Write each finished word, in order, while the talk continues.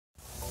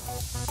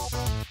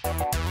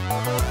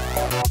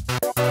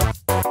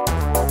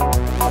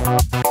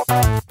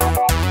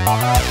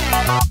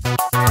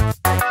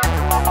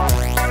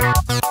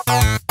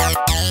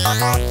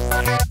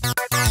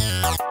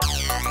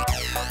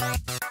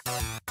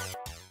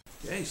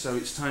Okay, so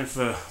it's time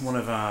for one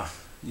of our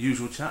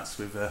usual chats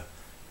with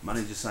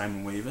manager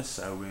Simon Weaver.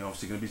 So we're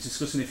obviously going to be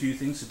discussing a few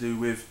things to do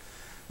with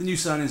the new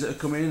signings that are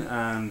coming,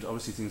 and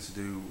obviously things to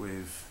do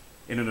with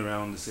in and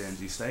around the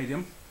CNG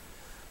Stadium.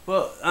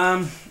 But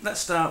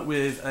let's start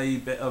with a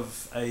bit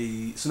of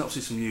a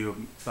synopsis from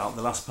you about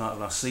the last part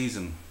of last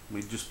season.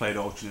 We just played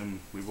Altrincham,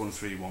 we won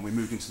 3-1, we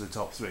moved into the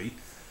top three.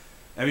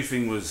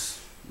 Everything was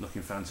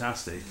looking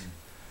fantastic.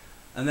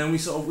 And then we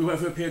went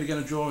for a period again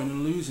of drawing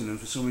and losing, and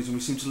for some reason we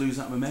seemed to lose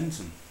that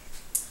momentum.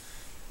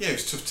 Yeah, it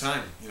was a tough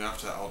time.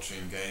 After that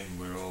Altrincham game,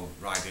 we were all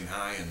riding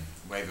high and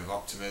wave of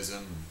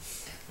optimism.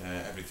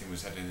 Everything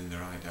was heading in the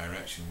right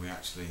direction. We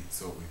actually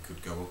thought we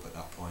could go up at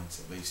that point,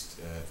 at least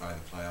via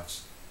the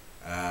playoffs.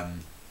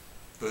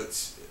 But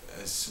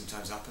as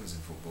sometimes happens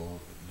in football,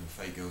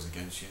 fate goes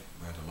against you.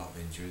 We had a lot of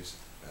injuries.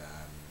 We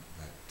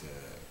had a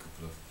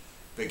couple of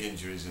big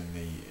injuries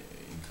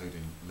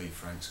including Lee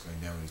Franks going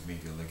down with his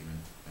medial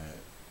ligament,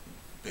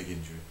 big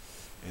injury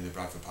in the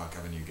Bradford Park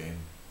Avenue game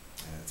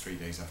 3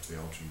 days after the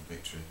Altrincham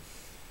victory.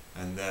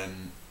 And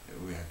then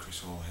we had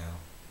Chris Hallhow,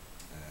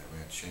 we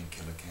had Shane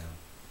Killicow,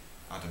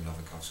 Adam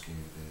Novakovsky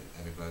with the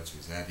heavy blow to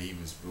his head. He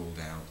was ruled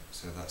out,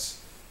 so that's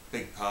a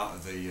big part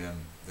of the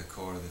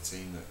core of the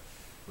team that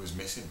was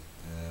missing,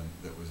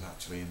 that was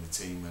actually in the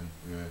team when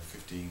we were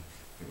 15. I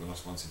think we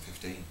lost once in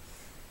 15.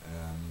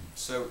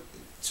 So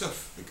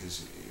tough,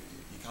 because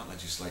you can't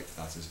legislate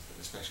for that,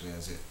 especially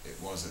as it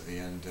was at the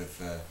end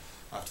of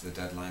after the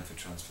deadline to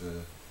transfer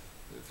a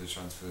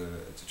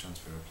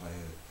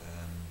player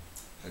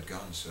had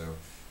gone. So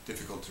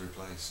difficult to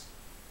replace.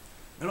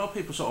 A lot of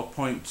people sort of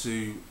point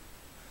to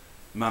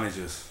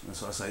managers and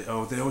sort of say,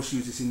 oh, they always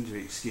use this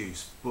injury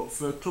excuse, but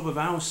for a club of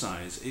our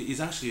size it is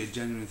actually a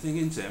genuine thing,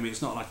 isn't it? I mean,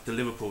 it's not like the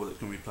Liverpool that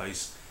can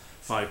replace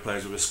 5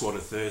 players with a squad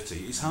of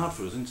 30. It's hard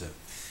for us, isn't it?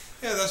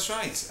 Yeah, that's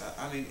right.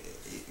 I mean,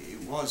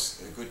 it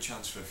was a good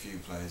chance for a few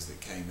players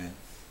that came in,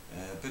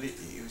 but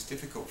it was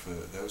difficult for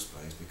those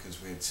players because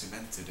we had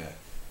cemented a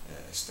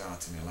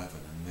starting 11,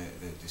 and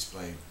they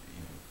displayed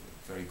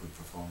very good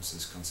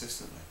performances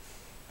consistently.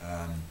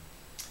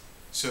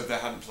 So they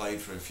hadn't played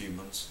for a few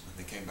months, and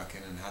they came back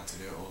in and had to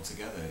do it all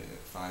together.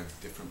 5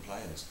 different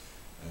players.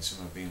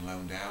 Some have been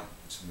loaned out,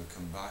 some have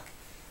come back,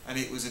 and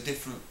it was a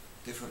different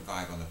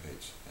vibe on the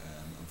pitch.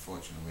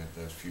 Unfortunately, we had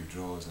those few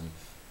draws and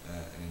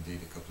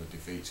indeed a couple of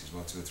defeats as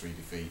well, 2 or 3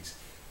 defeats,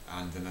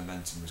 and the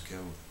momentum was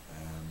killed.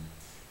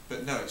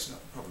 But no, it's not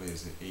probably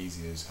as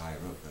easy as higher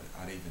up, but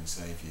I'd even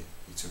say if you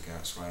took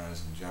out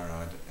Suarez and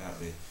Gerrard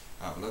out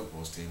of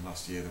Liverpool's team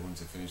last year, they wouldn't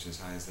have finished as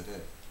high as they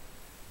did.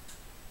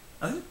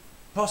 I think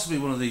possibly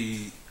one of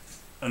the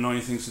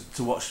annoying things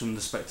to watch from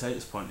the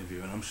spectator's point of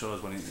view, and I'm sure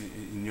as well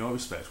in your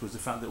respect, was the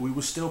fact that we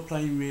were still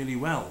playing really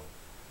well.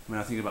 I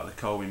mean, I think about the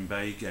Colwyn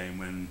Bay game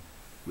when,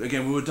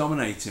 again, we were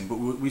dominating, but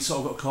we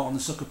sort of got caught on the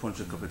sucker punch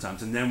a couple of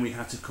times, and then we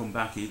had to come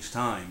back each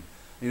time.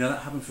 That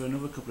happened for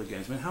another couple of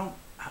games. I mean,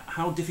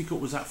 how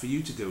difficult was that for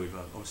you to deal with,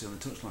 obviously on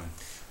the touchline?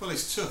 Well,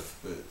 it's tough,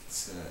 but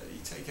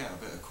you take out a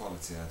bit of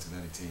quality out of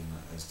any team,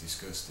 as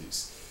discussed.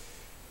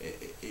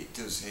 It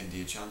does hinder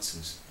your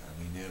chances. I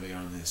mean, earlier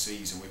on in the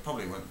season, we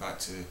probably went back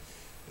to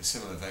a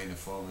similar vein of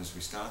form as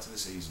we started the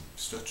season,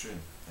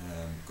 stuttering,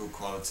 good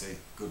quality,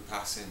 good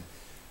passing,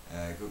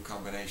 good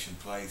combination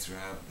play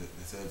throughout the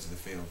thirds of the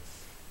field.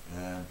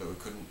 But we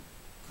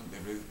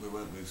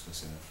weren't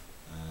ruthless enough,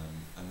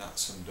 and that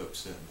summed up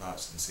certain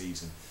parts of the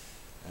season.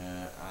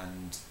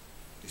 And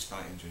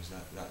despite injuries,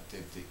 that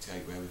did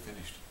dictate where we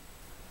finished.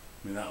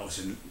 I mean, that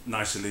obviously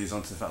nicely leads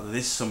on to the fact that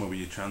this summer with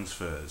your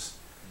transfers,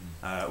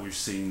 we've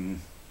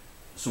seen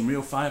some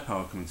real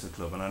firepower coming to the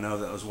club, and I know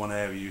that was one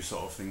area you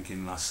sort of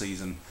thinking last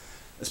season,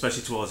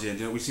 especially towards the end.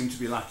 We seem to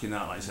be lacking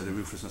that, like I said, the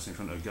ruthlessness in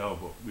front of goal.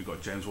 But we've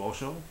got James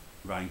Walshaw,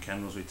 Ryan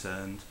Kendall's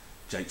returned,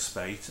 Jake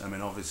Spate. I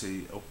mean,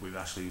 obviously up with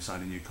Ashley, who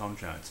signed a new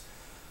contract.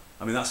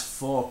 I mean, that's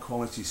 4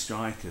 quality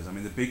strikers. I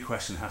mean, the big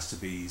question has to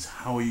be is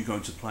how are you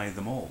going to play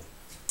them all?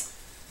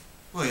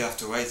 Well, you have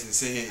to wait and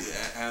see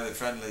how the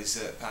friendlies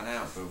pan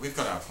out, but we've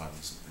got our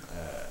plans.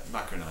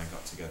 Macca and I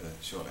got together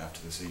shortly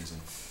after the season,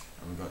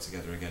 and we got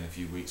together again a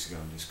few weeks ago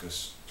and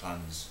discussed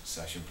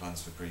session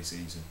plans for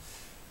pre-season,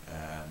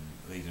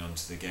 leading on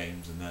to the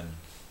games, and then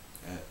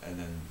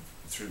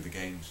through the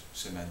games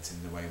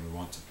cementing the way we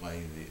want to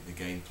play the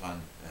game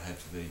plan ahead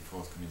for the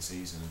forthcoming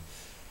season.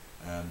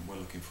 We're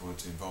looking forward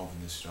to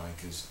involving the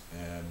strikers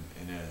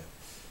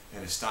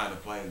in a style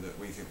of play that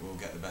we think will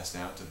get the best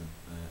out of them,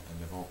 and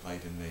they've all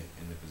played in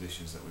the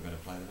positions that we're going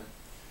to play them in,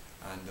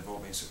 and they've all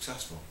been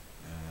successful.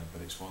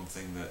 But it's one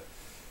thing that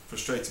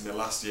frustrated me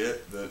last year,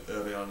 that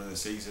early on in the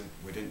season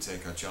we didn't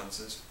take our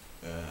chances,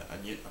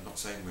 and yet I'm not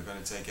saying we're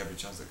going to take every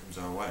chance that comes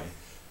our way.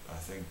 I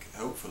think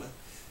hopefully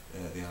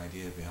the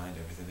idea behind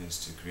everything is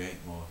to create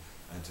more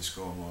and to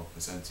score more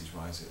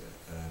percentage-wise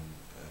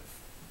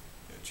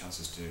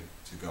chances to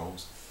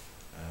goals,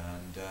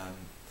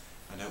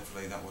 and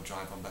hopefully that will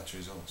drive on better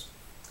results.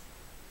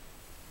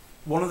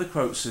 One of the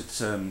quotes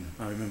that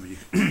I remember you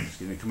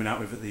coming out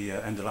with at the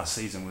end of last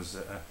season was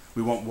that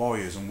we want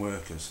warriors and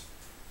workers.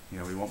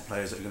 We want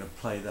players that are going to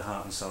play their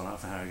heart and soul out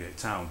for Harrogate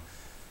Town.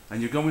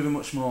 And you've gone with a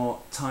much more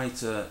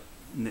tighter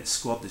knit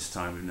squad this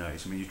time, we've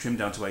noticed. I mean, you've trimmed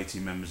down to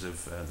 18 members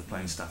of the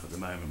playing staff at the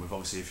moment, with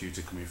obviously a few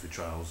to come in for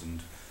trials,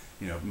 and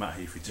Matt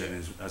Heath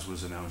returning as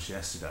was announced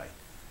yesterday.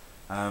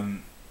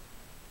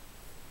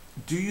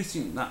 Do you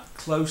think that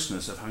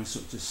closeness of having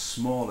such a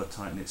smaller,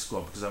 tight-knit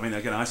squad, because I mean,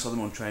 again, I saw them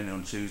on training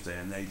on Tuesday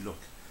and they look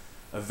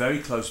a very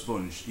close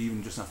bunch,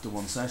 even just after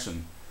one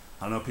session.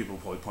 I know people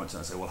will probably point to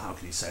that and say, well, how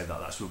can you say that,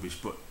 that's rubbish,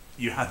 but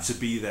you had to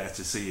be there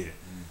to see it.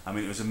 I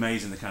mean, it was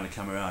amazing the kind of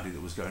camaraderie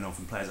that was going on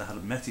from players that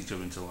hadn't met each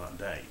other until that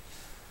day.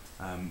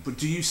 But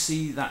do you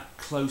see that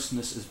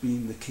closeness as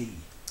being the key?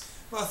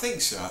 Well, I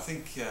think so. I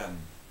think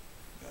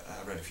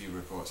I read a few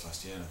reports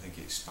last year and I think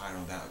it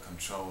spiralled out of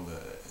control,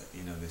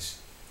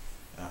 this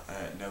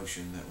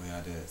notion that we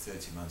had a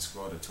 30-man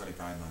squad, a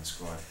 25-man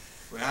squad.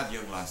 We had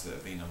young lads that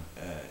have been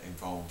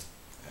involved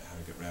at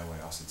Harrogate Railway,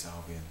 Ossett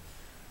Albion,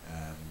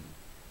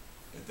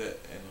 that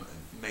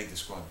made the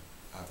squad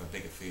have a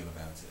bigger feel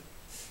about it.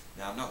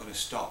 Now, I'm not going to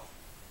stop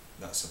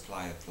that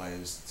supply of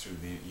players through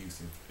the youth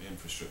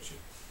infrastructure,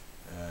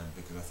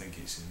 because I think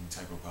it's an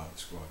integral part of the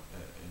squad,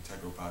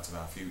 integral part of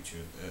our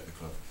future at the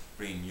club,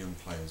 bringing young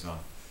players on,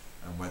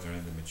 and whether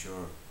they're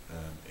mature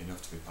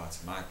enough to be part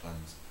of my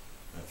plans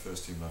at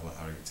first team level at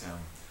Harrogate Town,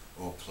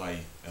 or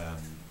play a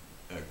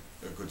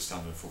good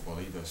standard of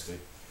football ethos,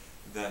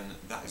 then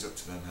that is up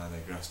to them how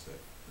they grasp it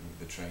with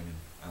the training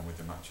and with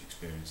the match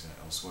experience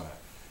elsewhere.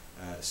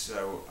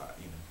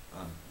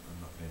 I'm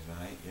not going to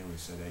deny it. Yeah, we've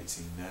said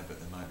 18 there, but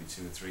there might be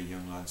 2 or 3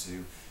 young lads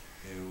who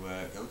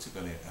go to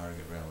Billy at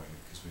Harrogate Railway,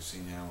 because we've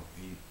seen how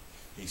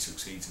he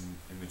succeeds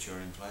in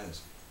maturing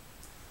players.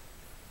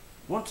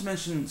 I want to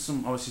mention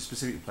some obviously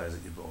specific players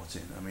that you brought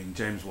in. I mean,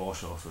 James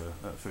Warshaw,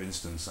 for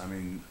instance. I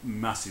mean,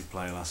 massive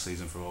player last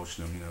season for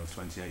Oldham.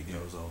 28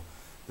 goals or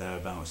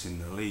thereabouts in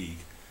the league.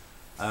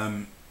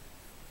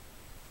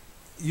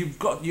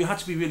 You had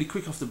to be really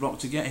quick off the block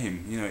to get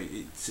him.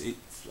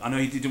 I know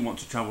he didn't want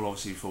to travel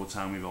obviously full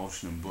time with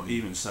Oldham, but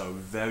even so,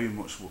 very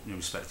much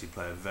respected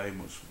player, very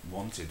much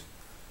wanted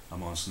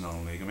amongst the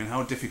non-league. I mean,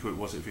 how difficult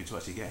was it for you to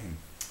actually get him?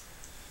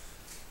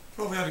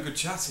 Well, we had a good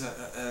chat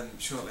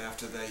shortly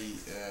after they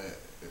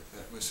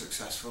were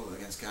successful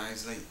against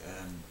Guiseley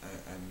and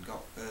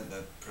earned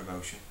their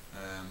promotion.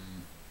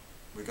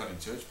 We got in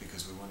touch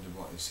because we wondered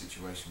what his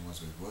situation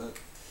was with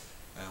work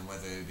and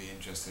whether he'd be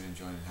interested in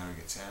joining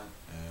Harrogate Town.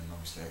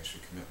 Obviously, extra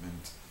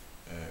commitment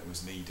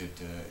was needed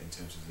in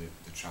terms of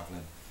the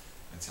travelling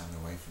and time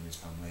away from his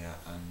family,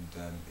 and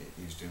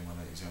he was doing well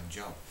at his own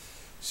job.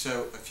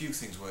 So a few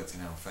things worked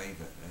in our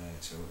favour,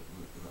 so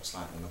we got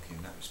slightly lucky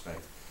in that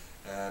respect.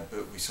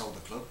 But we sold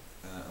the club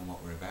and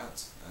what we're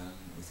about, and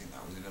we think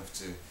that was enough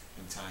to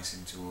entice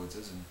him towards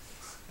us. And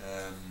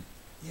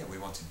we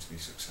want him to be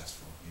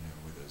successful,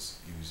 with us.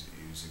 He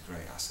was a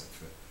great asset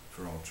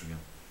for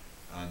Altrincham,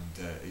 and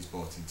he's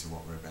bought into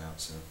what we're about.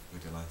 So we're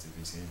delighted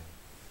he's here.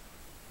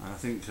 And I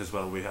think as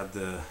well we had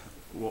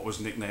what was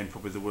nicknamed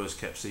probably the worst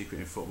kept secret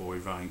in football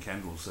with Ryan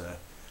Kendall's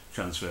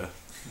transfer.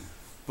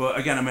 But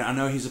again, I mean, I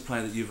know he's a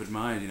player that you've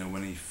admired.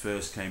 When he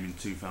first came in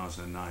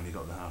 2009, he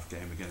got the half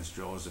game against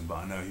Jordan. But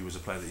I know he was a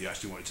player that you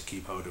actually wanted to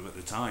keep hold of at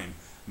the time.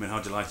 I mean, how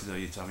delighted are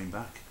you to have him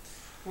back?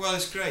 Well,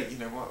 it's great.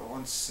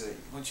 Once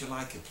you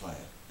like a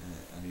player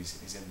and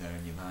he's in there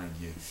in your mind,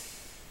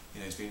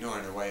 he's been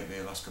gnawing away at me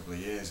the last couple of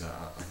years.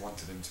 I've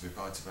wanted him to be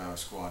part of our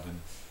squad,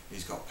 and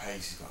he's got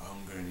pace, he's got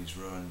hunger in his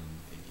run,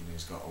 and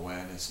he's got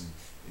awareness, and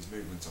his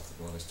movement off the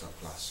ball is top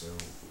class. So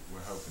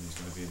we're hoping he's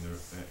going to be in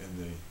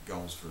the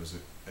goals for us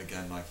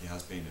again, like he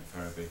has been at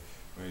Ferriby,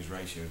 where his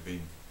ratio has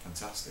been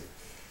fantastic.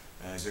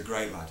 He's a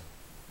great lad.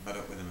 Met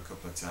up with him a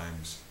couple of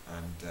times,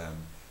 and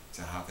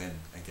to have him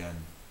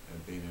again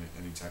being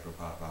an integral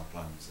part of our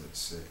plans,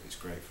 it's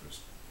great for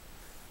us.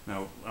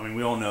 Now, I mean,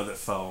 we all know that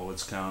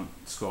forwards can't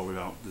score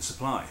without the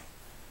supply,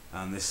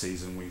 and this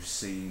season we've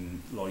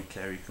seen Lloyd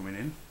Carey coming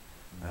in.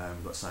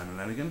 We've got Simon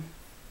Lenigan,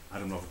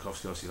 Adam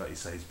Novakovsky, obviously, like you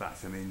say, he's back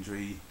from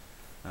injury.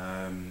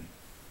 Other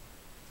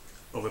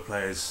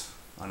players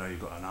I know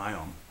you've got an eye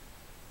on.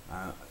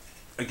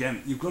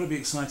 Again, you've got to be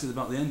excited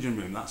about the engine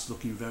room. That's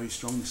looking very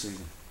strong this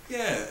season.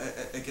 Yeah,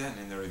 again,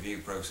 in the review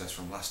process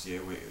from last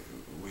year, we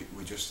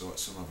just thought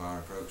some of our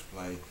approach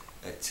play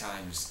at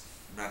times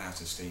ran out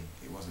of steam.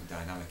 It wasn't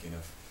dynamic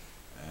enough,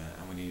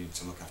 and we needed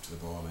to look after the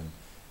ball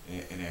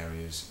in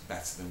areas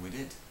better than we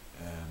did.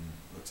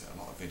 Looked at a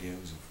lot of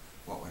videos of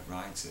what went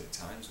right at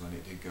times when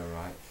it did go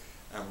right,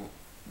 and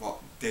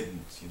what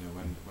didn't,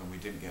 when we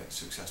didn't get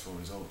successful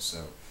results.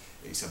 So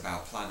it's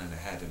about planning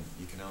ahead, and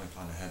you can only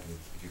plan ahead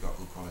if you've got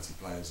good quality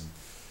players. And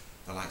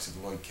the likes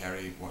of Lloyd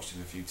Carey, watched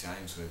him a few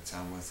times with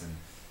Tamworth, and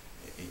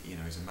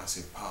he's a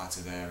massive part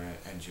of their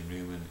engine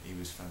room, and he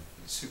was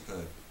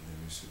superb.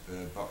 He was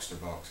superb, box to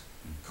box,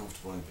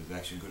 comfortable in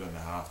possession, good on the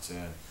half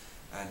turn,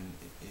 and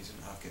he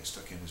doesn't half get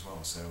stuck in as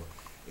well. So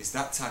it's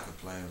that type of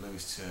player.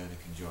 Lewis Turner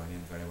can join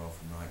in very well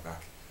from right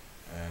back.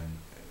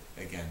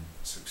 Again,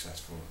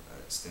 successful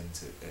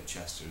stint at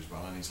Chester as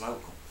well, and he's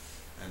local.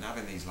 And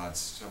having these lads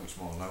so much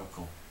more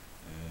local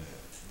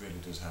really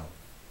does help.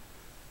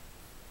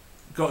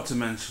 Got to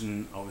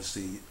mention,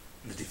 obviously,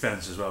 the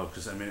defence as well,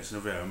 because I mean it's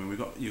another. I mean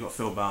you got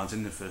Phil Barnes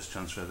in the first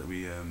transfer that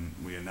we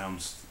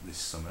announced this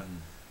summer.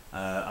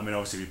 I mean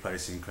obviously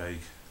replacing Craig,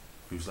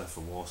 who's left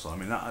for Walsall. I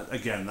mean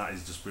that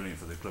is just brilliant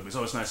for the club. It's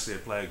always nice to see a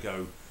player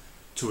go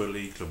to a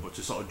league club, but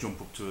to sort of jump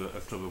up to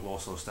a club of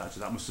Walsall stature,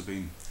 that must have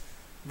been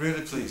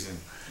really pleasing.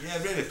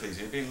 Yeah, really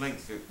pleasing. It'd been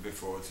linked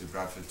before to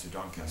Bradford, to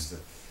Doncaster,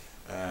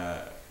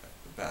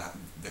 but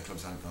the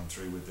clubs hadn't gone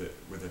through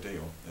with a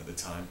deal at the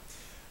time.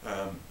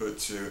 But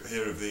to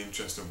hear of the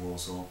interest of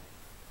Walsall,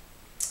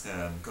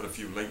 got a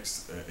few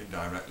links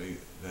indirectly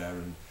there,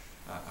 and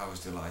I was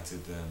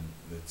delighted that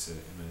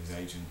him and his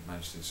agent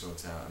managed to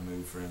sort out a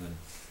move for him,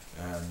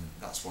 and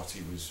that's what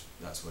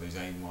his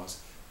aim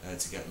was,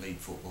 to get league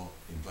football.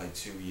 He played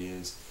 2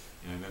 years.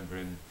 You know, I remember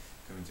him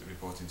coming to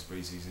reporting to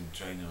pre-season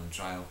training on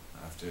trial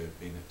after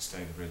being at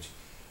Stalybridge,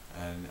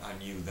 and I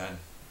knew then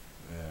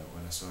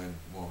when I saw him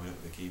warming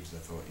up the keepers, I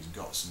thought he's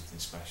got something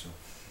special.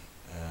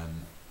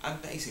 And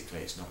basically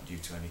it's not due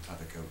to any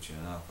clever coaching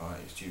on our part,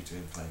 it's due to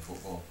him playing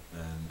football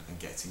and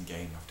getting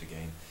game after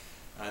game,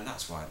 and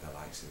that's why the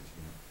likes of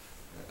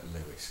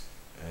Lewis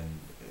and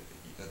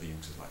other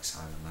youngsters like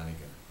Simon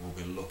Lanigan will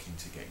be looking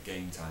to get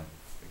game time,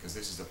 because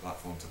this is the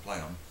platform to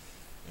play on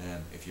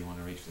if you want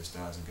to reach the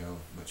stars and go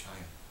much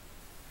higher.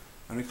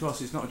 And of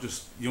course it's not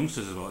just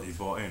youngsters as well that you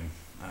brought in,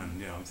 and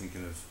you know I'm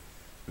thinking of,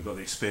 we've got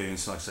the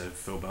experience, like I said,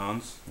 Phil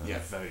Barnes, a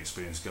very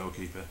experienced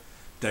goalkeeper,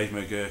 Dave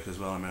McGurk as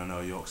well. I mean I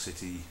know York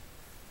City,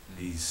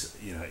 he's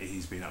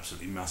been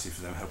absolutely massive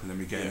for them, helping them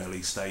regain their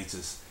league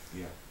status.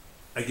 Yeah.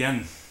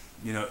 Again,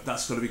 you know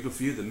that's got to be good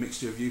for you, the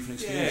mixture of youth and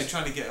experience. Yeah,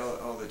 trying to get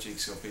all the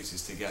jigsaw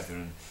pieces together,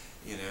 and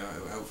you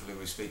know hopefully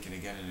we're speaking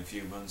again in a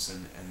few months,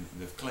 and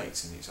they've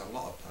clicked, and it's a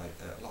lot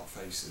of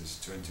faces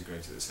to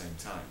integrate at the same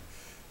time.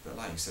 But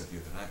like you said the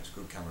other night, it's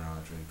good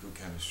camaraderie, good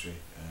chemistry.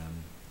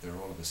 They're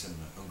all of a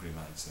similar hungry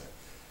mindset.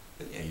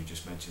 But yeah, you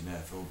just mentioned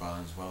there Phil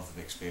Barnes, wealth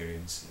of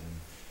experience,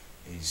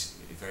 and he's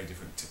a very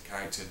different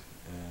character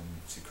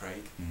to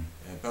Craig.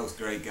 Both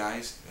great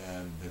guys,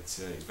 but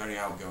he's very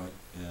outgoing.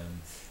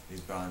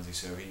 He's Barnsley,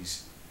 so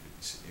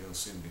he'll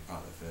soon be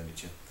part of the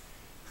furniture.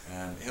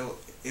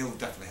 He'll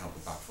definitely help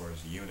the back four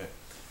as a unit,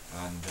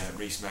 and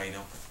Reece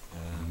Maynell,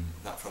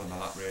 that fell in my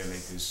lap really,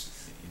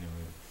 because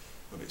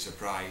a bit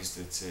surprised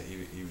that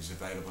he was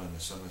available in the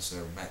summer, so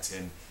met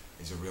him.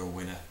 He's a real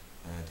winner,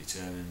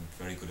 determined,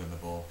 very good on the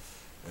ball,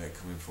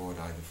 coming forward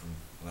either from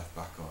left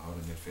back or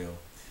holding midfield.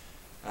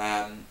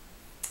 And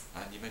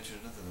you mentioned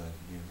another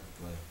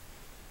player,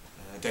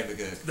 Dave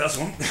McGurk. That's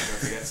one. Don't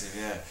forget him,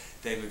 yeah.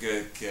 Dave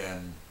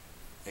McGurk,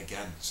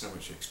 again, so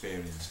much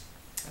experience.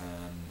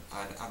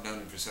 And I've known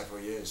him for several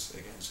years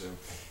again, so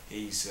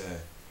he's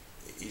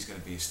going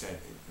to be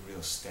a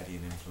real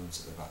steadying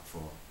influence at the back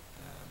four.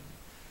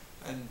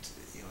 And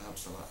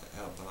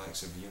help the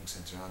likes of young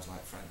centre-halves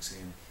like Franksy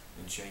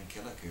and Shane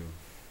Killock, who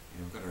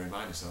we've got to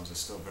remind ourselves are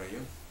still very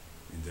young.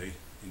 Indeed.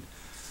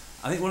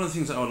 I think one of the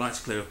things that I would like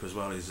to clear up as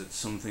well is that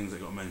some things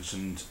that got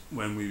mentioned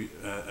when we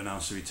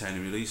announced the retain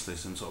and release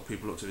list, and sort of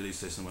people looked at the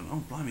release list and went,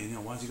 oh blimey,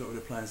 why has he got rid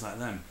of players like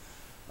them?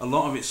 A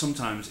lot of it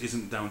sometimes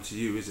isn't down to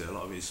you, is it? A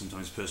lot of it is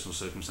sometimes personal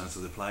circumstance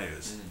of the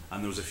players,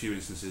 and there was a few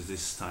instances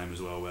this time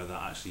as well where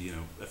that actually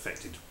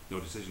affected your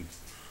decision.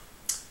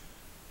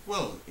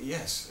 Well,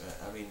 yes.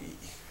 I mean,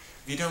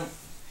 if you don't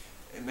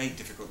make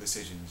difficult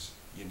decisions,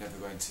 you're never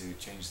going to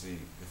change the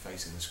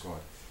face of the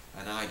squad.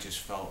 And I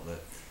just felt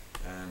that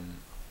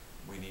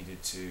we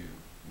needed to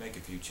make a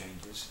few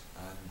changes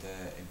and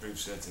improve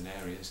certain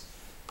areas.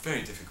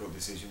 Very difficult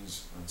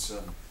decisions on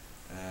some.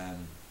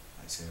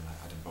 I'd say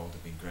like Adam Boulder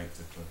being great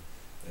for the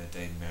club,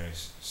 Dave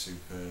Merris,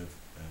 superb,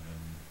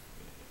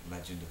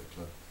 legend of the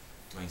club.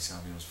 Dwayne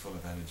Samuels, full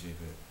of energy,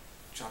 but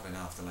travelling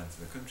half the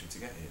length of the country to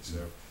get here.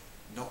 So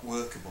not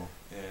workable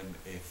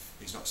if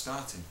he's not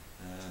starting.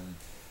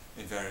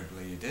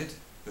 Invariably he did,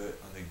 but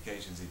on the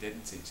occasions he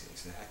didn't,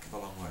 it's a heck of a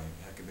long way,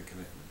 a heck of a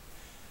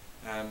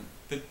commitment.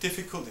 But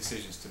difficult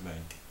decisions to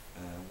make.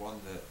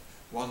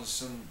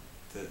 Some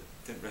that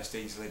didn't rest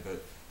easily,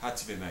 but had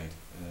to be made,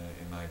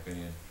 in my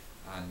opinion.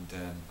 And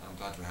I'm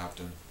glad we have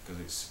done,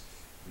 because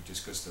we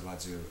discussed the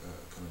lads who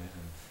are coming in,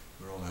 and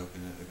we're all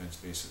hoping that they're going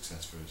to be a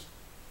success for us.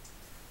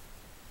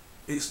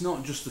 It's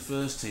not just the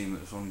first team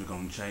that's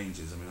undergone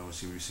changes. I mean,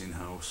 obviously we've seen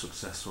how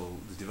successful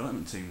the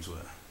development teams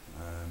were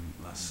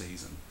last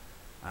season,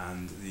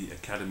 and the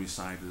academy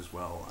side as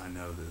well. I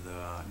know that there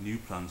are new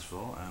plans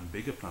for and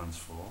bigger plans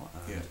for,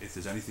 and if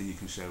there's anything you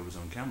can share with us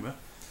on camera.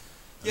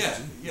 We've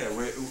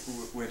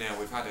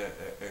had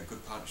a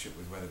good partnership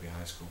with Wetherby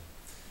High School,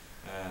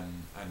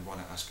 and one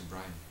at Askham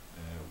Bryan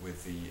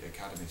with the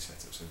academy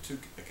setup. So 2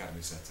 academy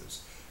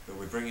setups, but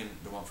we're bringing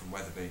the one from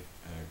Wetherby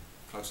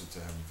closer to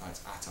home. In fact,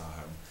 at our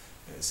home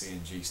at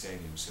CNG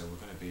Stadium. So we're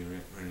going to be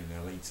running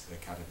an elite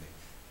academy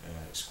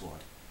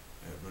squad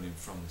running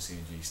from the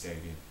CNG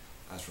Stadium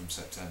as from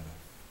September.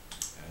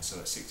 So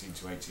that's 16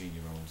 to 18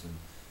 year olds, and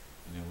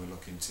we're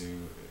looking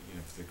to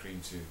for the cream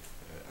to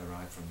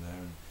arrive from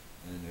there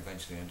and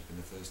eventually end up in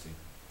the first team.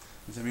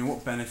 I mean,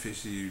 what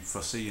benefits do you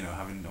foresee,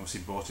 having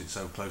obviously bought it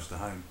so close to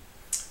home?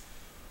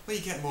 Well,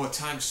 you get more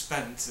time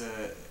spent,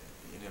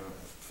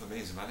 for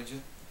me as a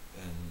manager,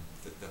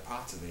 they're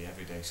part of the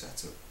everyday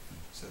setup,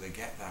 so they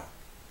get that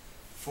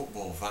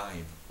football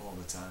vibe all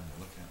the time.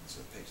 They're looking at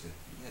the pitch.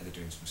 They're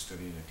doing some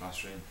study in the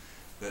classroom,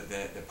 but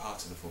they're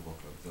part of the football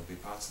club. They'll be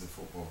part of the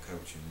football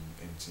coaching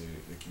into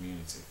the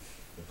community,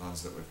 the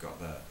plans that we've got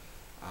there,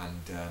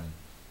 and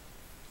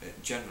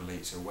generally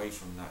it's away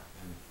from that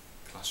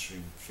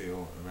classroom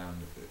feel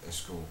around a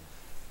school,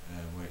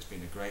 where it's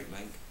been a great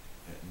link.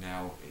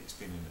 Now it's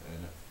been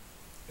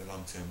a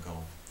long-term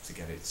goal to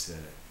get it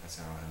at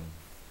our home.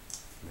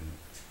 Brilliant.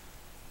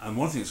 And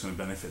one thing that's going to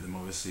benefit them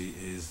obviously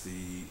is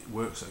the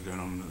works that are going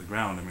on at the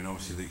ground. I mean,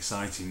 obviously the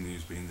exciting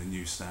news being the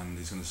new stand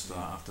is going to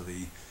start after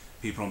the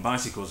people on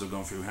bicycles have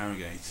gone through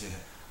Harrogate. Yeah.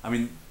 I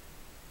mean,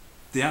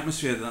 the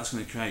atmosphere that that's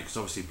going to create, because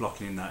obviously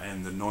blocking in that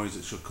end, the noise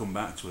that should come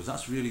back to us,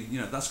 that's really,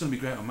 that's going to be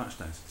great on match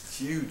days. It's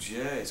huge,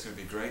 yeah. It's going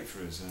to be great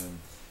for us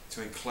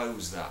to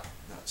enclose that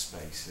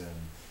space.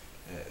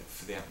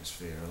 For the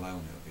atmosphere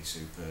alone, it'll be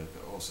superb,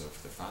 but also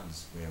for the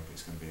fans, we hope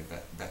it's going to be a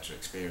better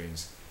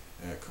experience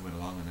coming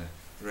along on a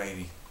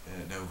rainy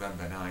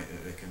November night,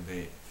 that they can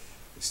be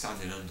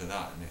standing under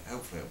that, and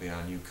hopefully it'll be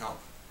our new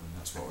cop, and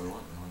that's what we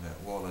want. We want a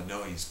wall of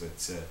noise,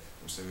 but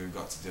obviously we've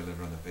got to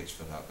deliver on the pitch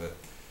for that. But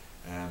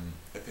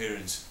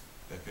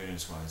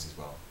appearance-wise as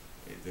well,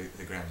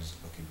 the ground's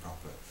looking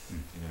proper.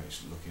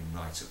 It's looking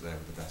right up there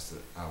with the best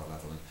at our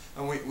level,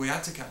 and we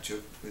had to catch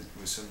up with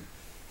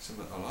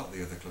a lot of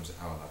the other clubs at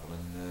our level,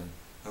 and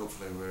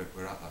hopefully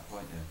we're at that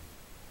point now.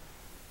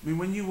 I mean,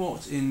 when you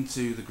walked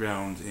into the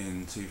ground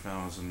in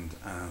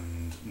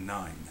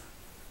 2009,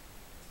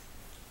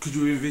 could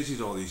you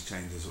envisage all these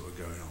changes that were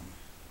going on?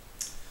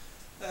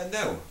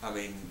 No, I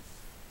mean,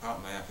 part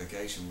of my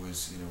application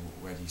was,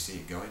 where do you see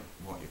it going?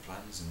 What are your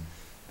plans?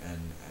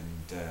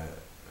 And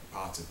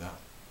part of that,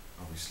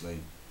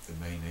 obviously, the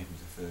main aim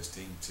was the first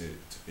team to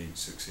be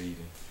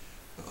succeeding.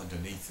 But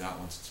underneath that,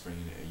 wanted to bring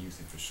in a youth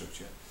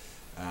infrastructure,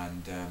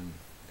 and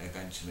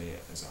eventually,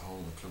 as a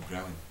whole, the club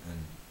growing,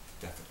 and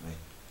definitely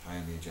high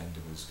on the agenda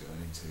was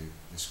going into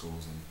the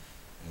schools and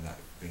that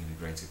being a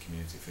greater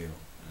community feel,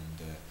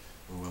 and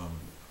we're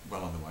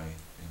well on the way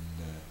in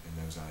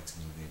those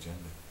items on the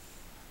agenda.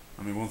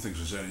 I mean, one thing's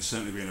for certain, it's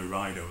certainly been a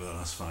ride over the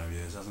last 5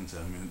 years, hasn't it?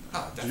 I mean,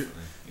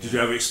 definitely. Did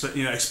you ever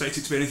expect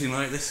it to be anything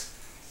like this?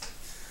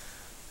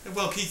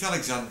 Well, Keith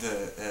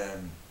Alexander, the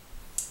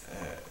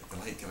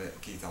late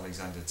Keith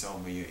Alexander,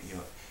 told me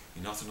you're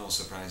not at all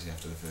surprising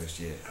after the first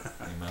year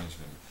in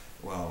management.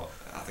 Well,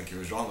 I think he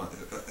was wrong.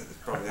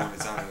 Probably the only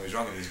time he was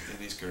wrong in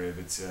his career.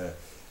 But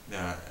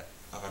no,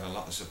 I've had a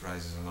lot of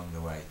surprises along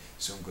the way.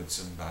 Some good,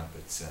 some bad.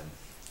 But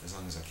as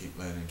long as I keep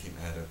learning, keep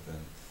my head up,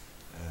 then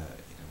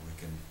we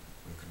can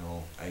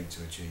all aim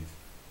to achieve.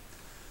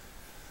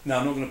 Now,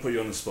 I'm not going to put you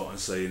on the spot and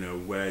say,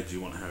 where do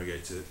you want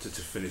Harrogate to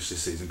finish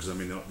this season? Because I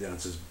mean, the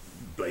answer's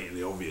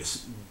blatantly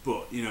obvious.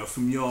 But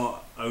from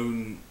your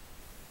own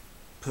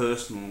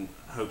personal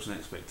hopes and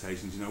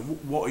expectations,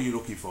 what are you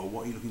looking for?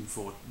 What are you looking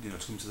for, to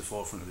come to the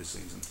forefront of this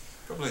season?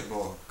 Probably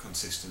more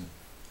consistent,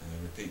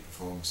 repeat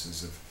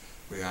performances.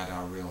 We had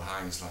our real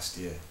highs last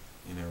year.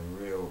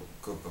 Real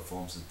good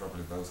performances.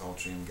 Probably both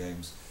Altrincham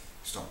games,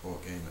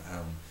 Stockport game at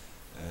home.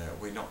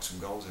 We knocked some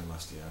goals in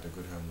last year. Had a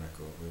good home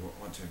record. We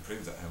want to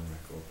improve that home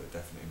record, but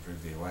definitely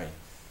improve the away.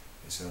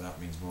 So that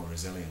means more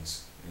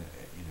resilience,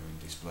 in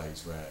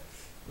displays where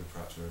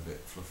perhaps we're a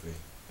bit fluffy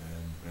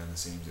around the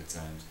seams at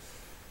times.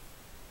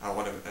 I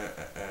want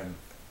an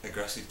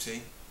aggressive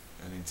team,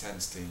 an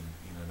intense team,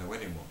 and a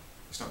winning one.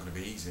 It's not going to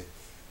be easy,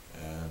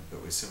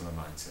 but with similar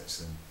mindsets,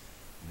 and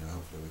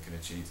hopefully we can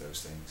achieve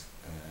those things.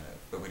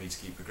 But we need to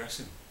keep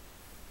progressing.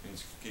 I'm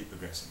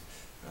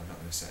not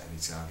going to set any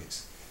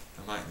targets.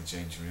 I might in the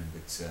changing room,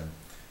 but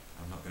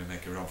I'm not going to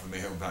make a run for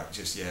my own back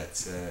just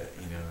yet,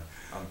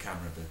 on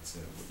camera. But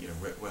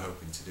we're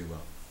hoping to do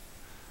well.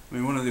 I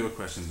mean, one of the other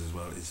questions as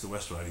well is the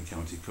West Riding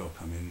County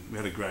Cup. I mean, we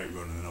had a great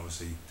run, and then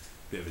obviously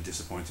a bit of a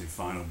disappointing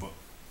final, but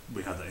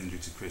we had that injury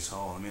to Chris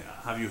Hall. I mean,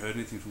 have you heard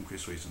anything from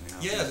Chris recently?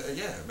 Yeah,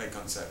 I made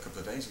contact a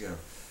couple of days ago.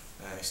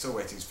 He's still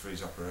waiting for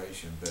his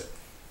operation, but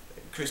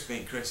Chris,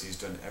 being Chris, he's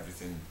done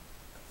everything,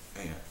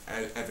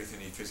 everything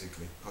he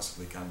physically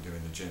possibly can do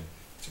in the gym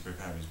to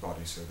prepare his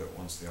body, so that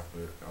once the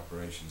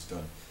operation's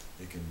done,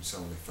 he can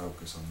solely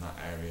focus on that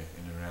area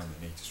in and around that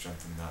need to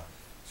strengthen that,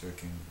 so he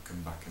can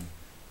come back and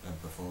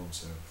perform.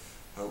 So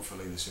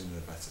hopefully the sooner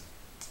the better.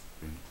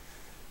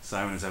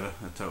 Simon, as ever,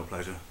 a total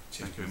pleasure.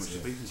 Cheers. Thank you very much for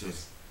speaking to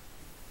us.